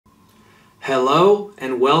Hello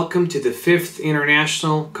and welcome to the 5th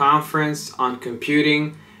International Conference on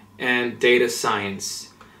Computing and Data Science.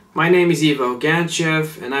 My name is Ivo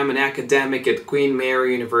Ganchev and I'm an academic at Queen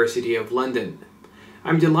Mary University of London.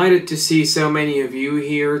 I'm delighted to see so many of you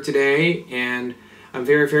here today, and I'm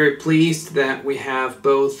very pleased that we have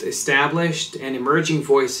both established and emerging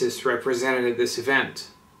voices represented at this event.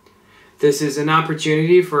 This is an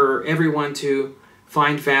opportunity for everyone to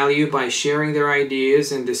find value by sharing their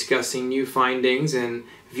ideas and discussing new findings and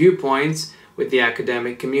viewpoints with the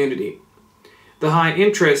academic community. The high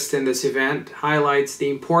interest in this event highlights the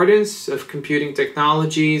importance of computing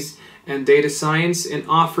technologies and data science and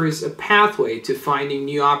offers a pathway to finding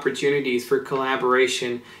new opportunities for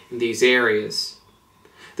collaboration in these areas.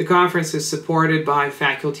 The conference is supported by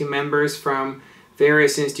faculty members from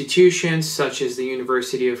various institutions such as the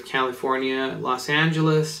University of California, Los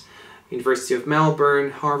Angeles, University of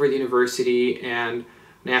Melbourne, Harvard University, and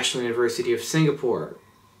National University of Singapore.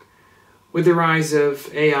 With the rise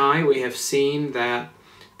of AI, we have seen that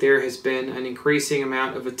there has been an increasing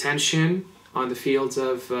amount of attention on the fields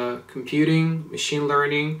of computing, machine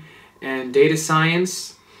learning, and data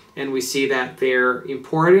science, and we see that their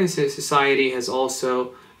importance in society has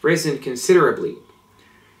also risen considerably.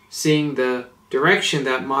 Seeing the direction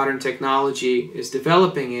that modern technology is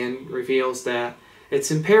developing in reveals that it's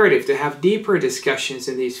imperative to have deeper discussions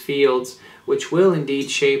in these fields, which will indeed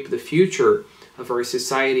shape the future of our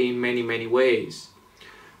society in many ways.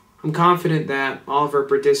 I'm confident that all of our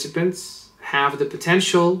participants have the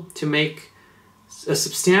potential to make a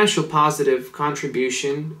substantial positive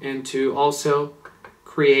contribution and to also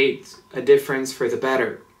create a difference for the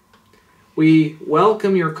better. We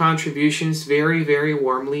welcome your contributions very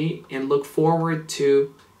warmly and look forward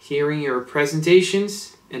to hearing your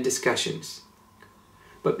presentations and discussions.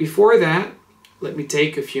 But before that, let me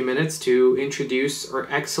take a few minutes to introduce our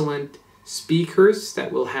excellent speakers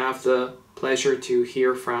that we'll have the pleasure to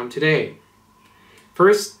hear from today.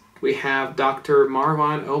 First, we have Dr.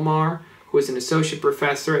 Marwan Omar, who is an associate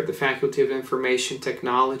professor at the Faculty of Information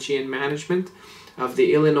Technology and Management of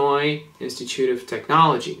the Illinois Institute of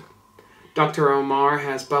Technology. Dr. Omar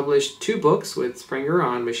has published 2 books with Springer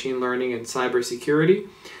on machine learning and cybersecurity,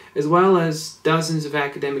 as well as dozens of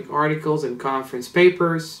academic articles and conference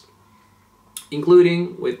papers,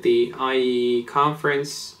 including with the IEE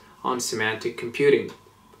conference on semantic computing.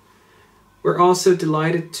 We're also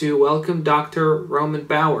delighted to welcome Dr. Roman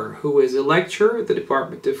Bauer, who is a lecturer at the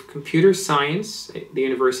Department of Computer Science at the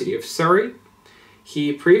University of Surrey.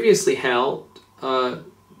 He previously held a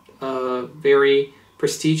very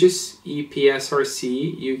prestigious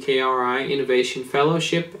EPSRC UKRI Innovation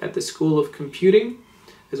Fellowship at the School of Computing,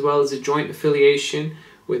 as well as a joint affiliation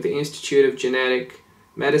with the Institute of Genetic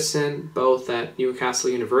Medicine, both at Newcastle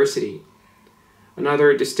University.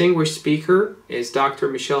 Another distinguished speaker is Dr.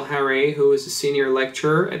 Michel Haré, who is a senior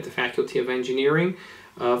lecturer at the Faculty of Engineering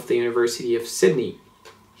of the University of Sydney.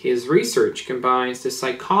 His research combines the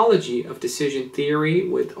psychology of decision theory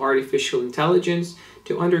with artificial intelligence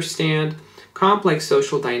to understand complex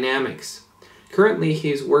social dynamics. Currently, he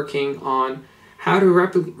is working on how to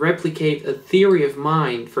replicate a theory of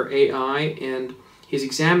mind for AI, and he's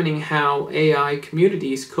examining how AI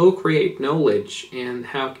communities co-create knowledge and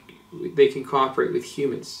how they can cooperate with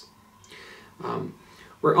humans.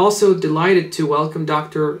 We're also delighted to welcome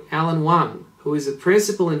Dr. Alan Wang, who is a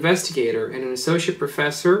principal investigator and an associate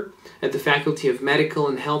professor at the Faculty of Medical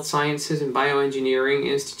and Health Sciences and Bioengineering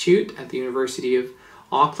Institute at the University of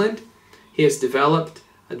Auckland. He has developed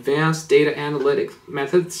advanced data analytic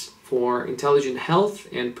methods for intelligent health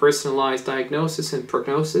and personalized diagnosis and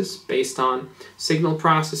prognosis based on signal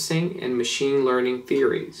processing and machine learning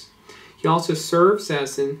theories. He also serves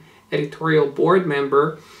as an editorial board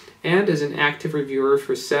member and as an active reviewer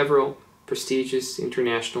for several prestigious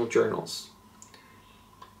international journals.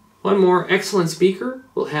 One more excellent speaker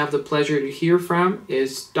we'll have the pleasure to hear from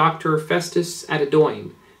is Dr. Festus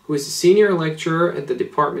Atkin, who is a senior lecturer at the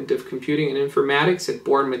Department of Computing and Informatics at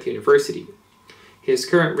Bournemouth University. His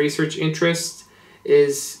current research interest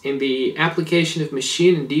is in the application of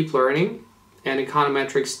machine and deep learning and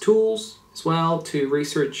econometrics tools, as well to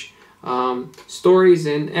research stories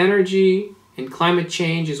in energy, in climate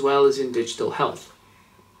change, as well as in digital health.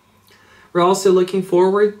 We're also looking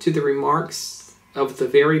forward to the remarks of the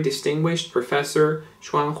very distinguished Professor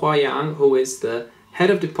Xuanhua Yang, who is the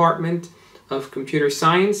head of Department of Computer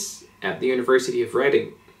Science at the University of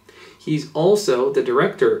Reading. He's also the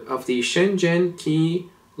director of the Shenzhen Key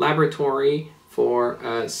Laboratory for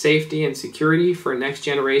Safety and Security for Next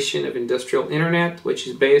Generation of Industrial Internet, which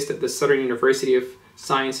is based at the Southern University of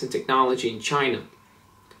Science and Technology in China.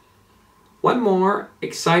 One more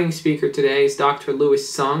exciting speaker today is Dr.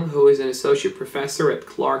 Louis Sung, who is an associate professor at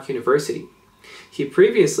Clark University. He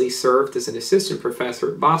previously served as an assistant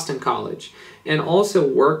professor at Boston College and also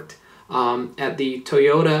worked at the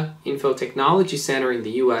Toyota Infotechnology Center in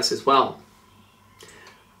the US as well.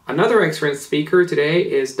 Another excellent speaker today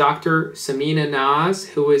is Dr. Samina Naz,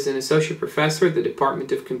 who is an associate professor at the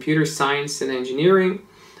Department of Computer Science and Engineering,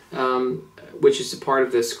 which is a part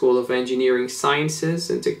of the School of Engineering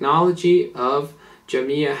Sciences and Technology of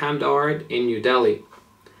Jamia Hamdard in New Delhi.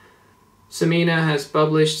 Samina has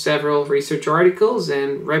published several research articles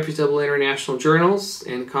in reputable international journals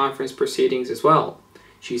and conference proceedings as well.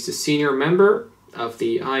 She's a senior member of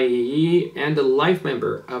the IEE and a life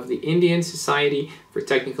member of the Indian Society for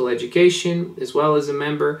Technical Education, as well as a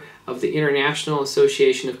member of the International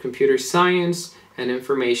Association of Computer Science and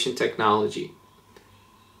Information Technology.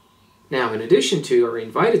 Now, in addition to our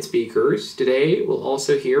invited speakers, today we'll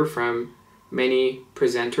also hear from many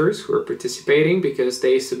presenters who are participating because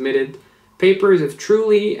they submitted papers of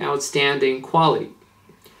truly outstanding quality.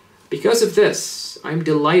 Because of this, I'm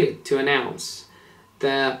delighted to announce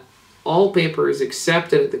that all papers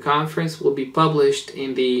accepted at the conference will be published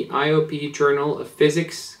in the IOP Journal of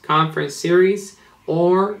Physics Conference Series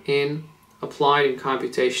or in Applied and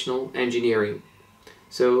Computational Engineering.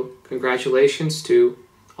 So, congratulations to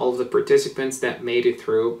all of the participants that made it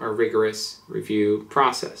through a rigorous review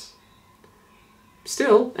process.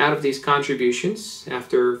 Still, out of these contributions,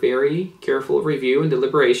 after very careful review and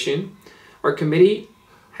deliberation, our committee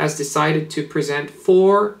has decided to present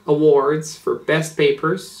 4 awards for best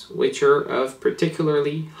papers, which are of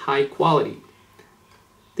particularly high quality.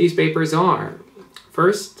 These papers are,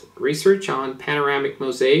 first, research on panoramic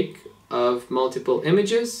mosaic of multiple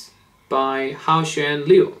images by Haoxuan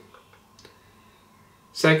Liu.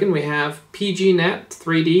 Second, we have PGNet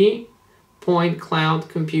 3D point cloud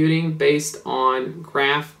computing based on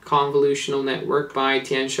graph convolutional network by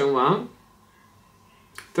Tiansheng Wang.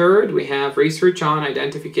 Third, we have research on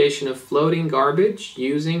identification of floating garbage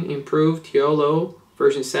using improved YOLO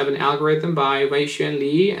version 7 algorithm by Weixuan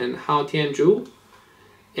Li and Hao Tianzhu.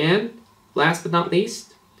 And last but not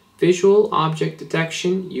least, visual object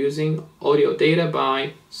detection using audio data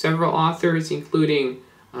by several authors, including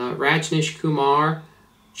Rajneesh Kumar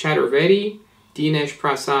Chaturvedi, Dinesh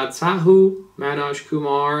Prasad Sahu, Manoj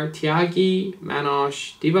Kumar Tyagi,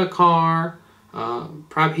 Manoj Divakar,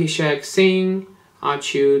 Prabhishek Singh,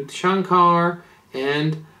 Achyut Shankar,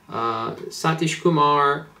 and Satish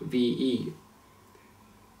Kumar VE.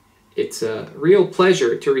 It's a real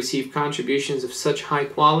pleasure to receive contributions of such high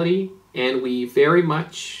quality, and we very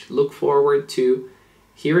much look forward to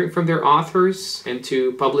hearing from their authors and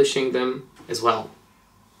to publishing them as well.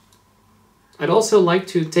 I'd also like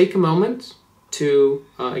to take a moment to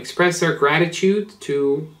express our gratitude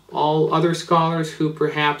to all other scholars who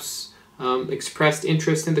perhaps expressed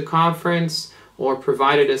interest in the conference or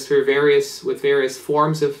provided us with various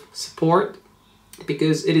forms of support,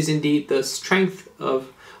 because it is indeed the strength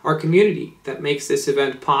of our community that makes this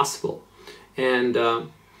event possible, and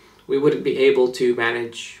we wouldn't be able to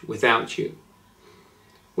manage without you.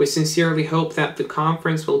 We sincerely hope that the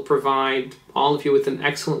conference will provide all of you with an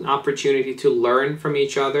excellent opportunity to learn from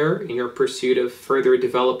each other in your pursuit of further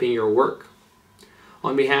developing your work.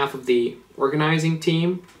 On behalf of the organizing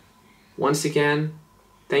team, once again,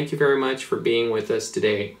 thank you very much for being with us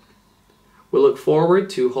today. We look forward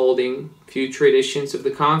to holding future editions of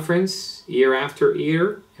the conference year after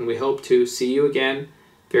year, and we hope to see you again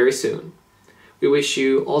very soon. We wish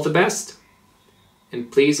you all the best, and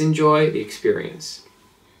please enjoy the experience.